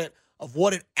blueprint of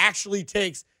what it actually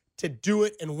takes to do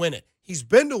it and win it. He's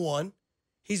been to 1.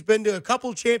 He's been to a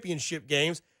couple championship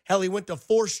games. Hell, he went to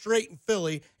 4 straight in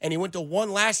Philly, and he went to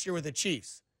 1 last year with the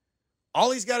Chiefs.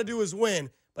 All he's got to do is win.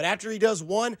 But after he does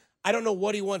 1, I don't know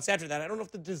what he wants after that. I don't know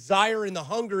if the desire and the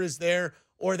hunger is there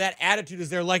or that attitude is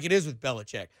there like it is with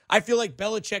Belichick. I feel like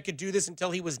Belichick could do this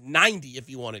until he was 90 if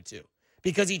he wanted to,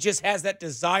 because he just has that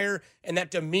desire and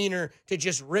that demeanor to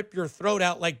just rip your throat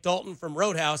out like Dalton from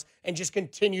Roadhouse and just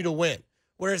continue to win.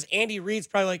 Whereas Andy Reid's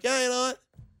probably like, yeah, you know what?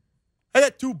 I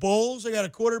got 2 bowls. I got a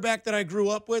quarterback that I grew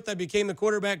up with. I became the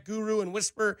quarterback guru and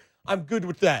whisperer. I'm good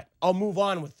with that. I'll move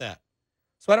on with that.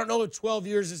 So I don't know if 12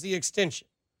 years is the extension.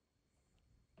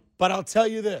 But I'll tell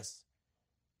you this.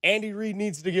 Andy Reid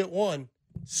needs to get 1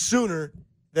 sooner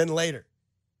than later.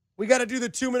 We got to do the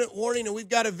 2-minute warning, and we've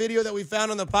got a video that we found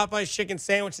on the Popeyes Chicken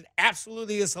Sandwich that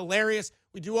absolutely is hilarious.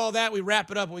 We do all that, we wrap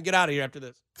it up, and we get out of here after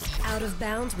this. Out of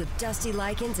Bounds with Dusty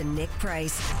Likens and Nick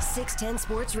Price, 610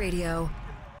 Sports Radio.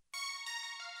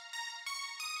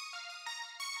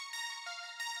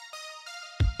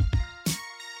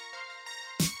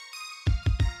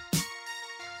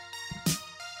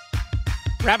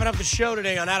 Wrapping up the show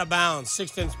today on Out of Bounds,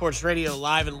 610 Sports Radio,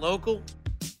 live and local.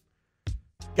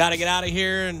 Got to get out of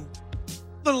here in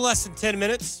a little less than 10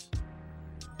 minutes.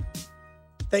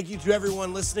 Thank you to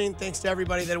everyone listening. Thanks to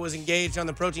everybody that was engaged on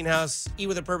the Protein House Eat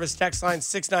With a Purpose text line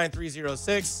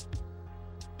 69306.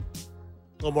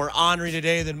 A little more ornery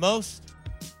today than most.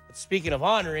 But speaking of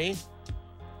ornery,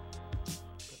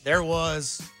 there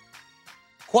was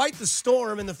quite the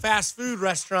storm in the fast food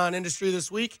restaurant industry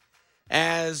this week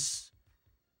as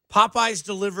Popeyes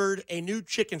delivered a new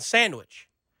chicken sandwich.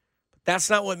 But that's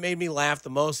not what made me laugh the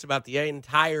most about the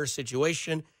entire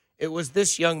situation. It was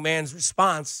this young man's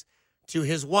response to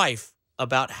his wife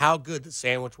about how good the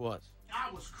sandwich was. I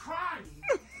was crying,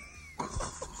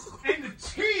 and the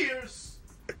tears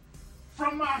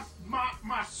from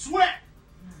my sweat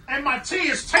and my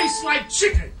tears taste like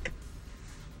chicken.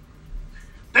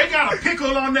 They got a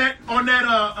pickle on that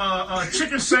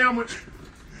chicken sandwich.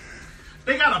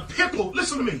 They got a pickle.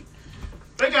 Listen to me.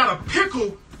 They got a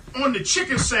pickle on the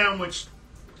chicken sandwich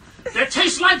that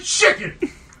tastes like chicken.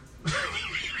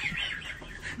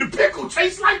 The pickle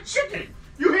tastes like chicken.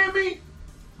 You hear me?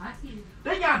 I hear you.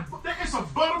 It's a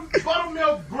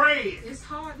buttermilk bread. It's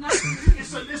hard not to.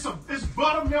 It's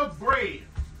buttermilk bread,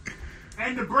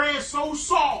 and the bread's so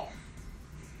soft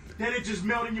that it just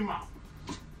melts in your mouth.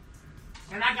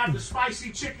 And I got the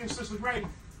spicy chicken, Sister Grady.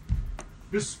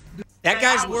 That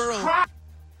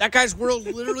guy's world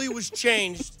literally was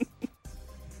changed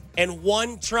in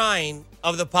one trying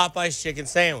of the Popeyes chicken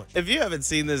sandwich. If you haven't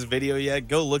seen this video yet,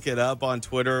 go look it up on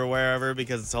Twitter or wherever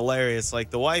because it's hilarious. Like,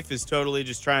 the wife is totally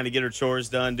just trying to get her chores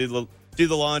done, do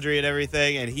the laundry and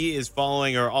everything, and he is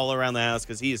following her all around the house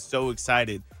because he is so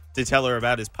excited to tell her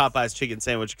about his Popeyes chicken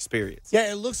sandwich experience.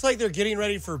 Yeah, it looks like they're getting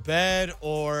ready for bed,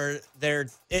 or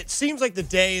it seems like the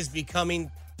day is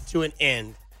becoming to an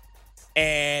end.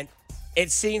 And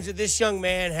it seems that this young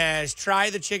man has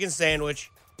tried the chicken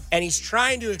sandwich, and he's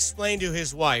trying to explain to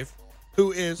his wife,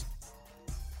 who is,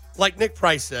 like Nick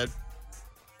Price said,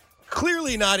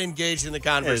 clearly not engaged in the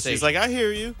conversation. Yeah, she's like, I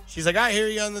hear you. She's like, I hear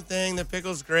you on the thing. The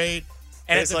pickle's great.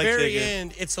 And Tastes at the like very chicken.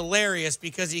 end, it's hilarious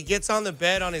because he gets on the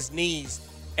bed on his knees,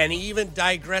 and he even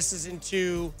digresses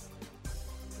into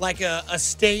like a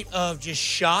state of just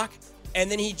shock,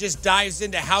 and then he just dives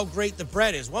into how great the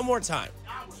bread is. One more time.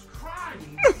 I was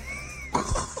crying,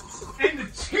 and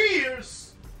the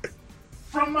tears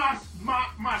from my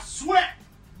sweat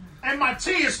and my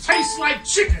tears taste like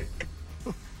chicken.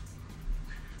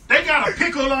 They got a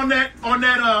pickle on that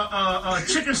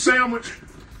chicken sandwich.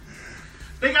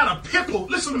 They got a pickle.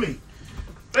 Listen to me.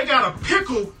 They got a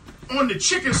pickle on the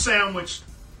chicken sandwich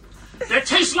that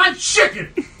tastes like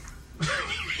chicken.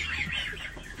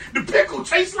 The pickle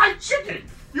tastes like chicken.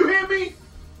 You hear me?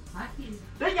 I hear you.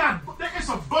 It's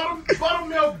a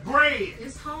buttermilk bread.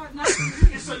 It's hard not to.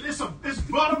 It's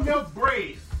buttermilk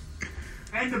bread,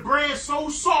 and the bread's so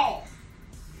soft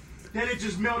that it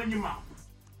just melts in your mouth.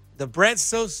 The bread's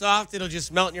so soft, it'll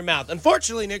just melt in your mouth.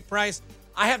 Unfortunately, Nick Price,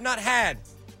 I have not had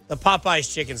the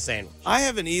Popeyes chicken sandwich. I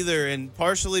haven't either, and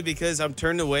partially because I'm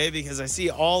turned away because I see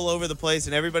all over the place,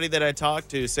 and everybody that I talk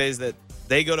to says that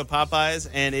they go to Popeyes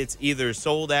and it's either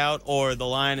sold out or the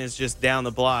line is just down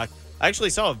the block. I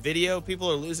actually saw a video.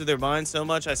 People are losing their minds so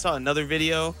much. I saw another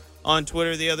video on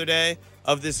Twitter the other day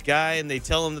of this guy, and they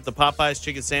tell him that the Popeyes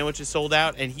chicken sandwich is sold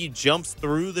out, and he jumps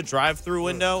through the drive-thru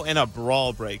window, and a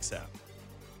brawl breaks out.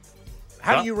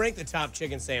 How do you rank the top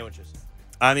chicken sandwiches?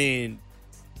 I mean,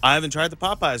 I haven't tried the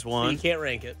Popeyes one. You can't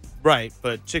rank it. Right,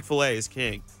 but Chick-fil-A is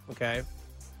king. Okay.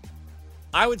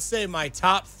 I would say my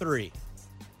top three,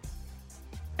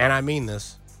 and I mean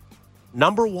this.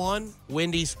 Number one,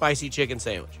 Wendy's spicy chicken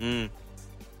sandwich.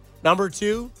 Number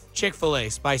two, Chick-fil-A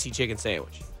spicy chicken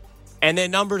sandwich. And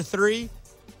then number three,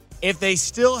 if they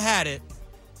still had it,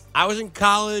 I was in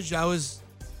college. I was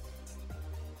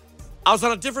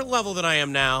on a different level than I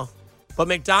am now, but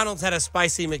McDonald's had a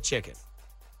spicy McChicken.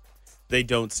 They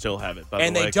don't still have it, by the way.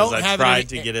 And they don't I have it. tried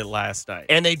to get it last night.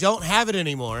 And they don't have it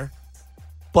anymore,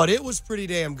 but it was pretty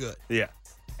damn good. Yeah.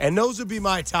 And those would be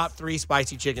my top three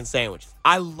spicy chicken sandwiches.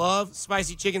 I love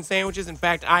spicy chicken sandwiches. In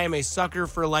fact, I am a sucker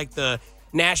for like the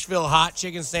Nashville hot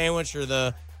chicken sandwich or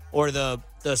the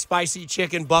spicy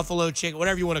chicken, buffalo chicken,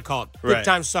 whatever you want to call it. Big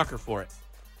time sucker for it.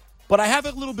 But I have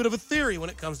a little bit of a theory when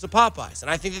it comes to Popeyes,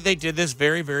 and I think that they did this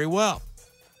very, very well.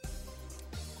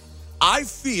 I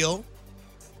feel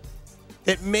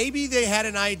that maybe they had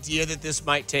an idea that this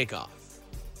might take off.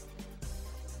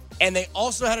 And they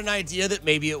also had an idea that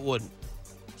maybe it wouldn't.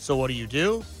 So what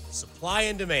do? Supply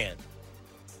and demand.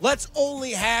 Let's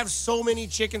only have so many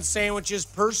chicken sandwiches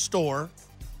per store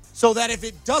so that if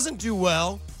it doesn't do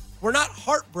well, we're not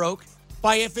heartbroken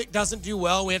by if it doesn't do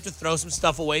well, we have to throw some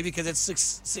stuff away because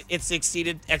it's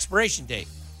exceeded expiration date.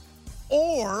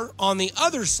 Or on the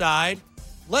other side,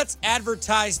 let's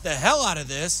advertise the hell out of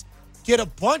this, get a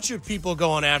bunch of people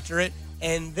going after it,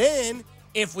 and then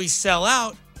if we sell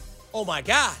out, oh my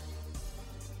God,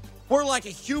 we're like a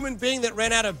human being that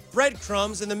ran out of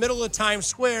breadcrumbs in the middle of Times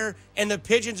Square and the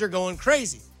pigeons are going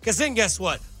crazy. Because then guess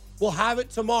what? We'll have it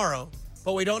tomorrow,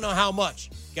 but we don't know how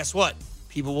much. Guess what?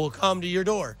 People will come to your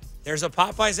door. There's a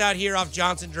Popeyes out here off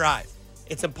Johnson Drive.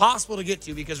 It's impossible to get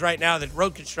to because right now the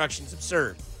road construction is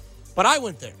absurd. But I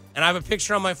went there, and I have a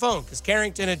picture on my phone because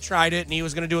Carrington had tried it, and he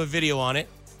was going to do a video on it.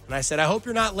 And I said, I hope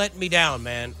you're not letting me down,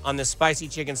 man, on this spicy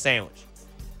chicken sandwich.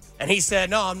 And he said,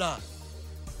 no, I'm not.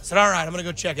 I said, all right, I'm going to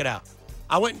go check it out.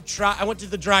 I went to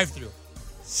the drive-thru.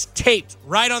 It's taped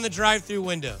right on the drive-thru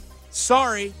window.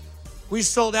 Sorry, we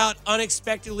sold out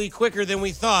unexpectedly quicker than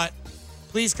we thought.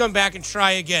 Please come back and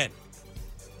try again.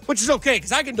 Which is okay,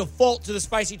 because I can default to the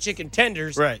spicy chicken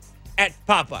tenders at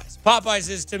Popeyes. Popeyes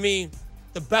is, to me,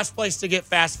 the best place to get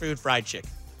fast food fried chicken.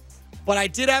 But I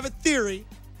did have a theory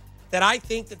that I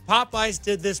think that Popeyes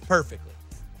did this perfectly.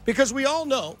 Because we all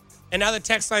know, and now the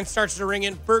text line starts to ring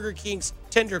in, Burger King's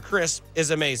Tender Crisp is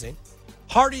amazing.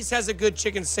 Hardee's has a good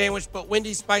chicken sandwich, but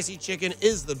Wendy's spicy chicken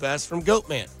is the best from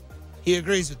Goatman. He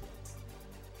agrees with me.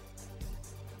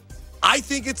 I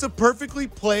think it's a perfectly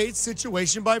played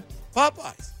situation by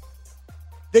Popeyes.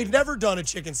 They've never done a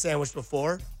chicken sandwich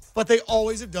before, but they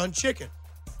always have done chicken.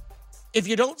 If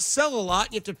you don't sell a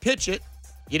lot, you have to pitch it,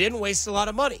 you didn't waste a lot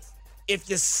of money. If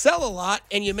you sell a lot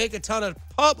and you make a ton of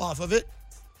pub off of it,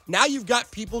 now you've got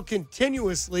people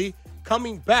continuously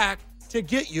coming back to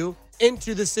get you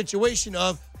into the situation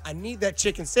of, I need that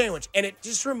chicken sandwich. And it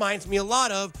just reminds me a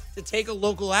lot of, to take a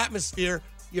local atmosphere,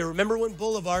 you remember when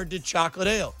Boulevard did chocolate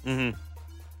ale? Mm-hmm.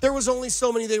 There was only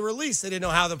so many they released. They didn't know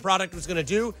how the product was going to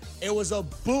do. It was a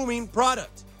booming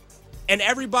product. And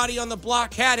everybody on the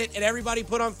block had it, and everybody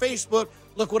put on Facebook,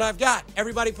 look what I've got.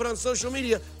 Everybody put on social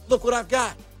media, look what I've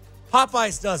got.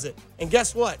 Popeyes does it. And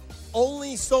guess what?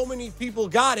 Only so many people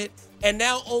got it, and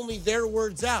now only their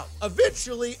word's out.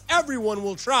 Eventually, everyone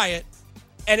will try it,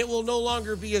 and it will no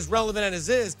longer be as relevant as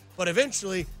it is, but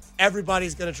eventually,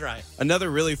 everybody's going to try it. Another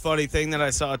really funny thing that I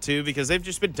saw, too, because they've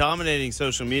just been dominating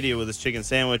social media with this chicken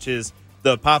sandwich, is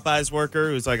the Popeyes worker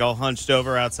who's like all hunched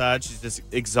over outside. She's just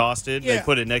exhausted. Yeah. They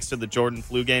put it next to the Jordan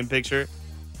flu game picture.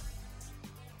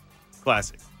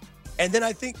 Classic. And then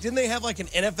I think, didn't they have like an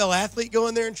NFL athlete go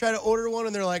in there and try to order one?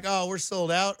 And they're like, oh, we're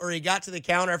sold out. Or he got to the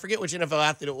counter. I forget which NFL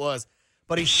athlete it was.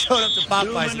 But he showed up to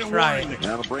Popeyes to try it.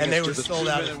 And they were sold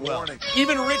out as well.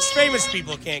 Even rich, famous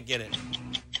people can't get it.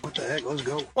 What the heck? Let's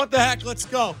go. What the heck? Let's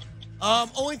go.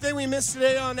 Only thing we missed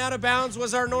today on Out of Bounds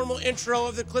was our normal intro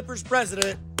of the Clippers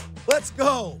president. Let's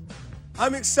go.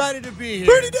 I'm excited to be here.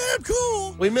 Pretty damn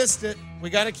cool. We missed it. We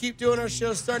got to keep doing our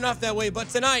show starting off that way. But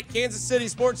tonight, Kansas City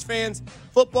sports fans,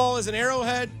 football is an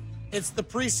Arrowhead. It's the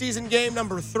preseason game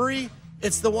number 3.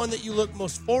 It's the one that you look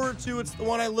most forward to. It's the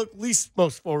one I look least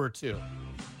most forward to.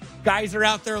 Guys are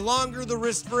out there longer. The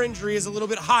risk for injury is a little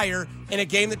bit higher in a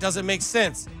game that doesn't make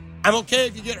sense. I'm okay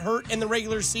if you get hurt in the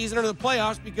regular season or the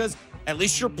playoffs because at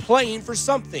least you're playing for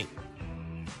something.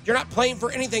 You're not playing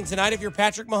for anything tonight if you're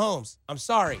Patrick Mahomes. I'm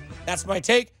sorry. That's my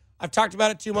take. I've talked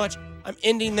about it too much. I'm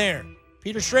ending there.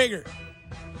 Peter Schrager,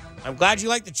 I'm glad you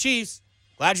like the Chiefs.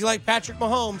 Glad you like Patrick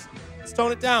Mahomes. Let's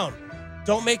tone it down.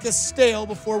 Don't make us stale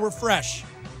before we're fresh,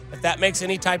 if that makes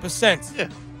any type of sense. Yeah.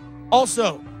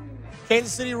 Also,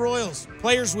 Kansas City Royals,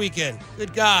 Players Weekend.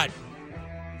 Good God.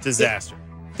 Disaster.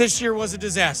 This year was a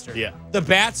disaster. Yeah. The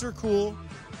bats are cool.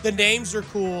 The names are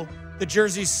cool. The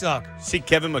jerseys suck. See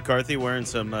Kevin McCarthy wearing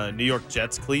some New York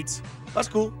Jets cleats? That's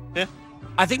cool. Yeah.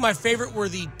 I think my favorite were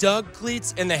the Doug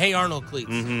cleats and the Hey Arnold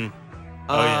cleats. Mm-hmm.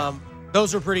 Oh, yeah.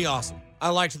 Those are pretty awesome. I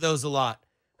liked those a lot.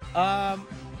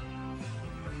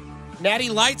 Natty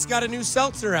Light's got a new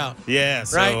seltzer out. Yeah,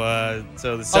 so right?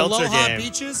 So the seltzer Aloha game.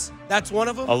 Beaches, that's one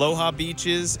of them. Aloha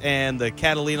Beaches and the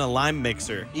Catalina Lime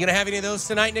Mixer. You gonna have any of those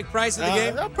tonight, Nick Price, in the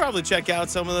game? I'll probably check out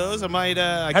some of those. I might.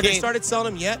 Have they started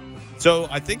selling them yet? So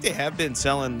I think they have been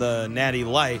selling the Natty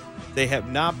Light. They have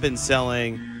not been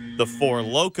selling the Four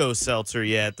Loko seltzer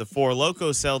yet. The Four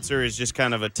Loko seltzer is just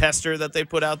kind of a tester that they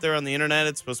put out there on the internet.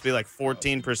 It's supposed to be like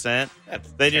 14%.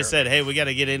 They just said, hey, we got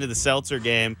to get into the seltzer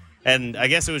game. And I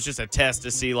guess it was just a test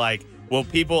to see, like, will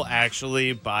people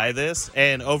actually buy this?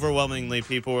 And overwhelmingly,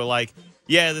 people were like,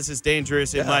 yeah, this is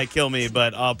dangerous. It might kill me,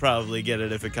 but I'll probably get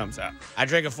it if it comes out. I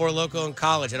drank a Four Loko in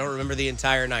college. I don't remember the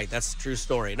entire night. That's a true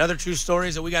story. Another true story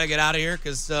is that we got to get out of here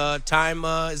because time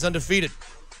is undefeated.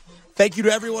 Thank you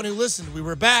to everyone who listened. We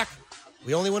were back.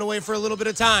 We only went away for a little bit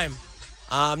of time.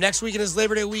 Next weekend is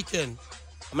Labor Day weekend.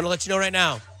 I'm going to let you know right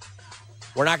now.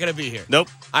 We're not going to be here. Nope.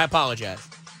 I apologize.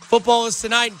 Football is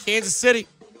tonight in Kansas City.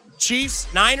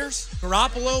 Chiefs, Niners,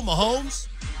 Garoppolo, Mahomes.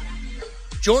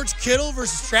 George Kittle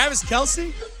versus Travis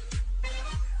Kelce.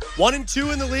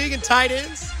 1-2 in the league in tight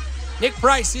ends. Nick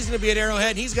Price, he's going to be at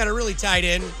Arrowhead. He's got a really tight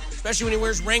end, especially when he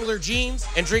wears Wrangler jeans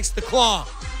and drinks the Claw.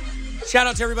 Shout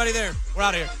out to everybody there. We're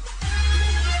out of here.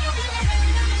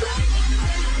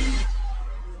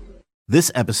 This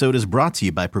episode is brought to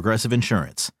you by Progressive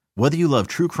Insurance. Whether you love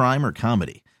true crime or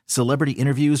comedy, celebrity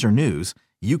interviews or news,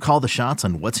 you call the shots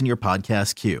on what's in your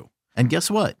podcast queue. And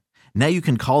guess what? Now you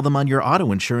can call them on your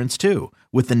auto insurance too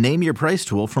with the Name Your Price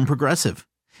tool from Progressive.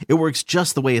 It works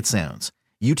just the way it sounds.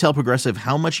 You tell Progressive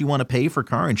how much you want to pay for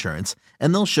car insurance,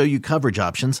 and they'll show you coverage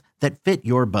options that fit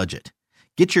your budget.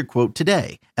 Get your quote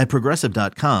today at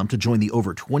Progressive.com to join the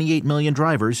over 28 million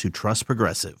drivers who trust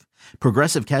Progressive.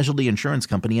 Progressive Casualty Insurance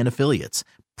Company and Affiliates.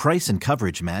 Price and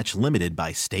coverage match limited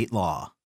by state law.